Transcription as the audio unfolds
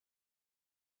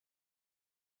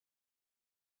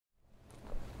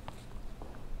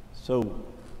So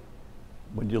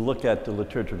when you look at the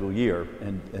liturgical year,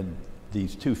 and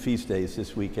these two feast days,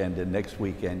 this weekend and next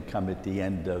weekend, come at the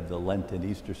end of the Lent and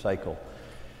Easter cycle,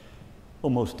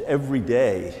 almost every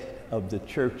day of the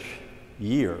church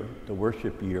year, the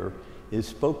worship year, is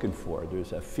spoken for.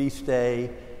 There's a feast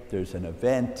day, there's an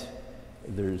event,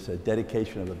 there's a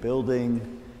dedication of a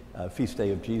building, a feast day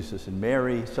of Jesus and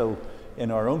Mary. So in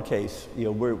our own case,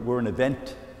 we're an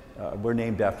event, we're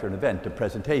named after an event, a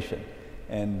presentation.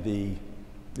 And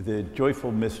the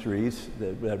joyful mysteries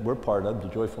that we're part of, the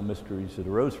joyful mysteries of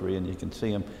the Rosary, and you can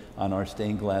see them on our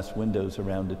stained glass windows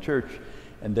around the church,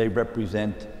 and they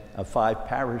represent 5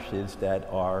 parishes that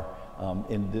are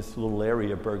in this little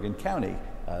area of Bergen County.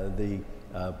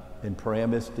 In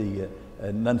Paramus, the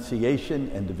Annunciation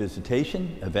and the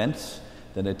Visitation events,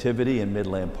 the Nativity in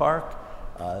Midland Park,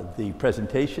 the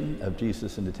presentation of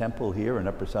Jesus in the temple here in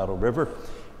Upper Saddle River,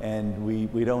 and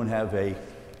we don't have a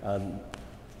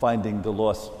finding the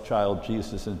lost child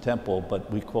Jesus in the temple,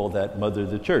 but we call that Mother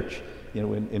the Church,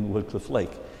 in Woodcliff Lake.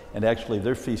 And actually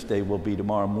their feast day will be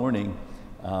tomorrow morning.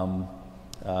 I'm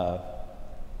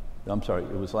sorry,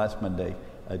 it was last Monday,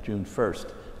 June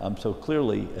 1st. So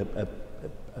clearly a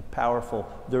powerful,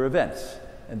 their events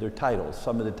and their titles.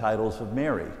 Some of the titles of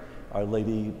Mary: Our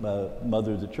Lady,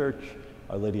 Mother of the Church,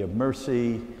 Our Lady of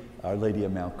Mercy, Our Lady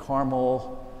of Mount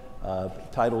Carmel.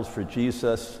 Titles for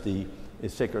Jesus: the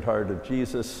Sacred Heart of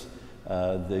Jesus,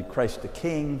 the Christ the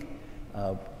King,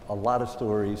 a lot of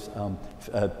stories.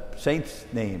 Saints'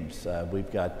 names: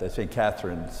 we've got St.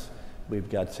 Catherine's, we've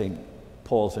got St.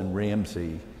 Paul's in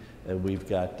Ramsey, we've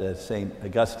got St.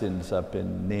 Augustine's up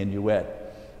in Nanuet,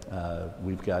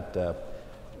 we've got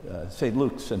St.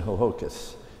 Luke's in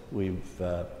Hohokus, we've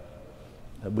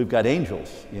got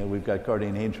angels. We've got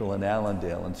Guardian Angel in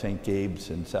Allendale and St. Gabe's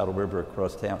in Saddle River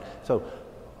across town. So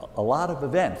a lot of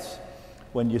events.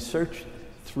 When you search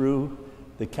through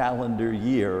the calendar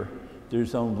year,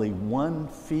 there's only one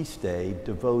feast day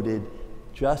devoted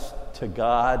just to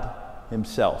God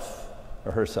himself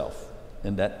or herself,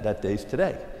 and that day's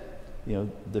today.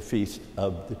 The Feast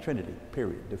of the Trinity,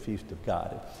 period, the Feast of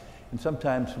God. And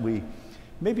sometimes we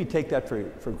maybe take that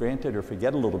for granted or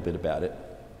forget a little bit about it.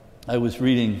 I was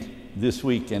reading this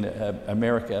week in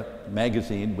America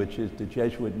magazine, which is the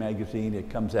Jesuit magazine. It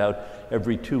comes out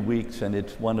every 2 weeks, and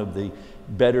it's one of the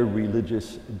better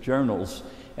religious journals,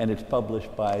 and it's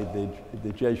published by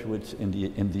the Jesuits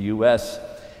in the U.S.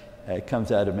 It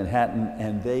comes out of Manhattan,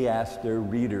 and they ask their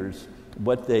readers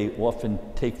what they often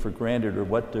take for granted or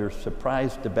what they're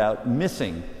surprised about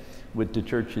missing with the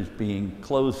churches being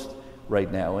closed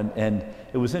right now. And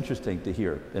it was interesting to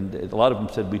hear, and a lot of them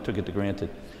said we took it for granted.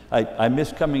 I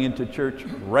miss coming into church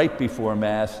right before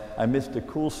Mass. I miss the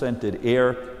cool scented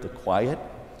air, the quiet,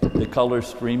 the colors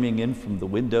streaming in from the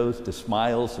windows, the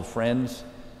smiles of friends.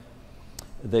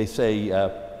 They say,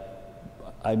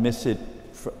 I miss it,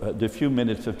 the few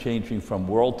minutes of changing from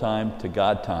world time to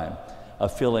God time,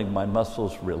 of feeling my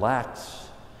muscles relax,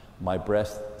 my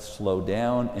breath slow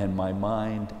down, and my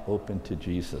mind open to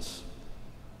Jesus.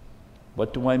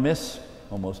 What do I miss?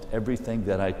 Almost everything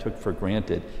that I took for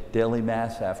granted. Daily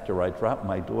Mass after I drop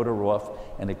my daughter off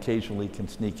and occasionally can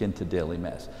sneak into daily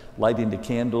Mass. Lighting the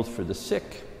candles for the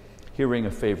sick, hearing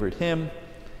a favorite hymn,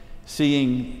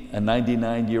 seeing a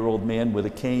 99-year-old man with a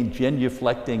cane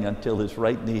genuflecting until his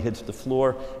right knee hits the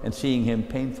floor and seeing him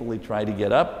painfully try to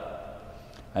get up.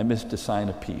 I miss the sign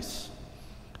of peace.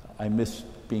 I miss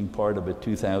being part of a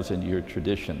 2,000-year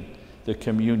tradition, the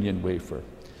communion wafer.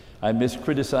 I miss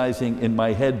criticizing in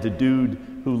my head the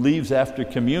dude who leaves after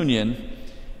communion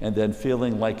and then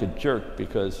feeling like a jerk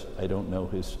because I don't know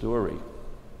his story.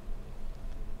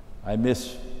 I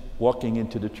miss walking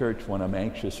into the church when I'm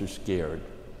anxious or scared.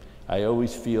 I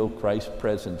always feel Christ's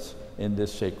presence in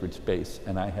this sacred space,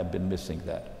 and I have been missing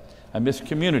that. I miss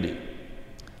community.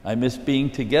 I miss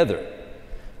being together,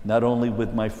 not only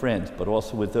with my friends, but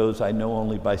also with those I know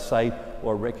only by sight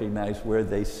or recognize where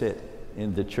they sit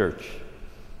in the church.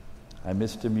 I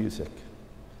miss the music.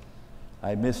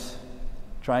 I miss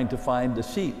trying to find a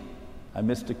seat. I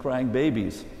miss the crying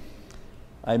babies.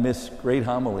 I miss great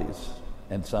homilies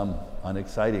and some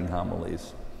unexciting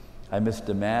homilies. I miss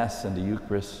the Mass and the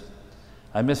Eucharist.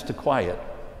 I miss the quiet,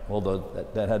 although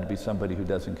that had to be somebody who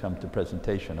doesn't come to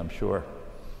presentation, I'm sure.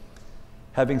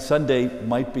 Having Sunday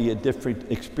might be a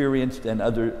different experience than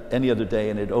any other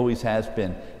day, and it always has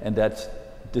been, and that's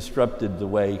disrupted the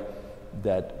way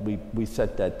that we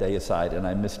set that day aside, and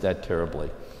I miss that terribly.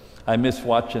 I miss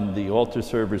watching the altar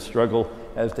servers struggle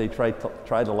as they try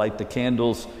to light the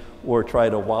candles or try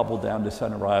to wobble down the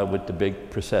center aisle with the big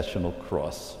processional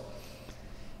cross.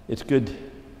 It's good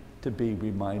to be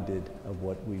reminded of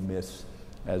what we miss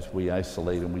as we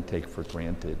isolate and we take for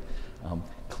granted.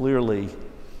 Clearly,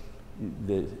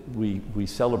 we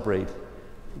celebrate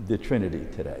the Trinity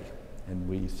today, and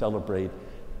we celebrate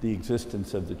the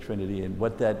existence of the Trinity and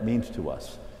what that means to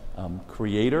us.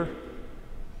 Creator,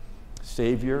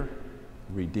 Savior,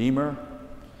 Redeemer,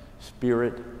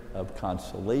 Spirit of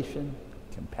consolation,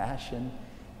 compassion,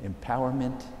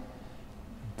 empowerment.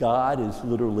 God is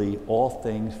literally all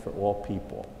things for all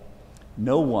people.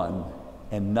 No one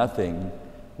and nothing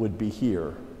would be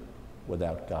here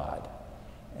without God.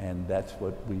 And that's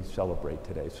what we celebrate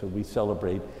today. So we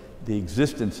celebrate the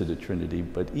existence of the Trinity,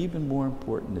 but even more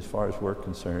important, as far as we're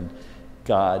concerned,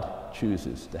 God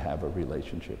chooses to have a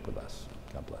relationship with us.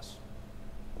 God bless.